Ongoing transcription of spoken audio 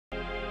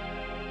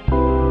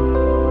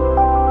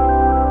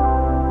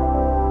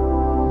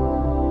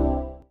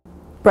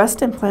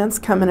Breast implants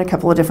come in a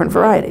couple of different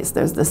varieties.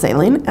 There's the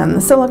saline and the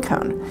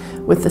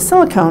silicone. With the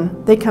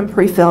silicone, they come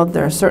pre-filled.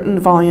 They're a certain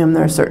volume,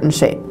 they're a certain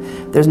shape.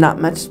 There's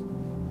not much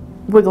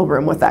wiggle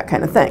room with that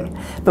kind of thing.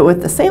 But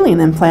with the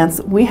saline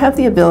implants, we have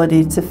the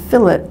ability to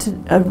fill it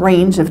to a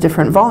range of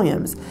different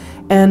volumes.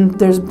 And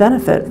there's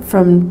benefit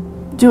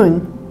from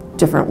doing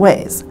different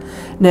ways.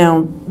 Now,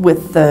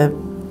 with the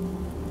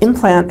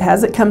implant,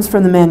 as it comes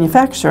from the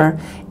manufacturer,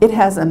 it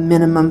has a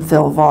minimum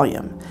fill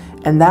volume.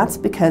 And that's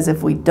because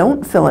if we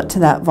don't fill it to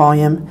that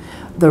volume,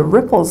 the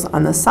ripples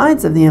on the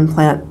sides of the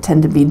implant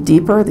tend to be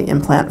deeper, the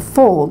implant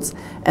folds,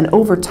 and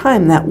over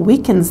time that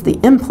weakens the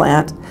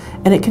implant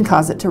and it can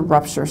cause it to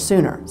rupture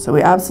sooner. So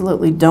we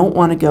absolutely don't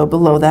want to go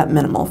below that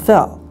minimal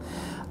fill.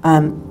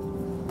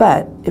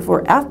 But if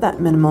we're at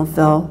that minimal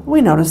fill,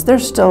 we notice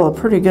there's still a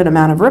pretty good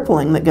amount of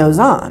rippling that goes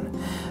on.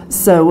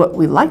 So what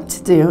we like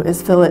to do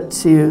is fill it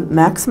to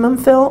maximum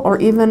fill or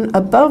even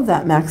above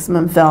that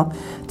maximum fill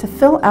to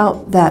fill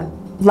out that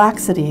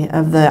laxity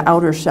of the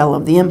outer shell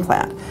of the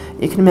implant.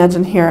 You can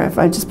imagine here, if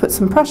I just put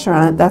some pressure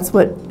on it, that's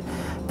what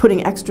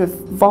putting extra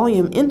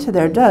volume into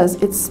there does.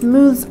 It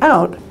smooths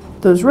out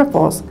those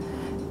ripples,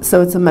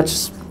 so it's a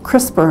much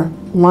crisper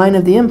line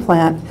of the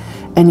implant,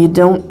 and you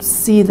don't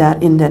see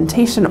that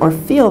indentation or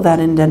feel that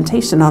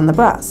indentation on the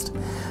breast.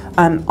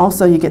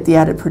 Also, you get the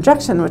added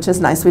projection, which is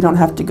nice. We don't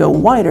have to go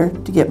wider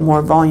to get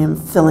more volume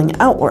filling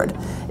outward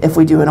if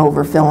we do an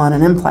overfill on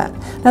an implant.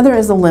 Now, there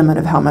is a limit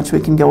of how much we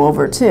can go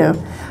over too.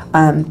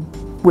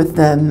 With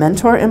the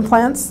Mentor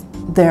implants,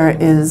 there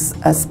is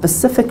a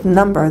specific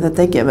number that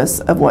they give us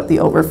of what the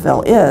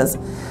overfill is,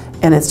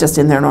 and it's just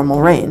in their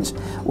normal range.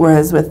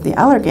 Whereas with the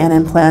Allergan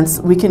implants,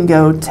 we can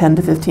go 10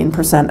 to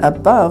 15%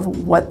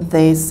 above what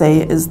they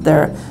say is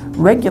their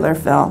regular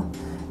fill,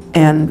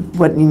 and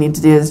what you need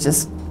to do is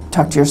just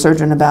talk to your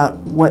surgeon about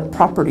what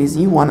properties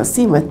you want to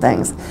see with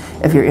things.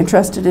 If you're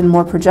interested in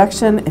more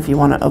projection, if you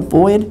want to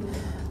avoid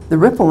the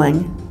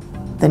rippling,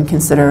 then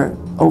consider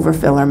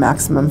overfill or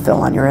maximum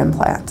fill on your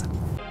implant.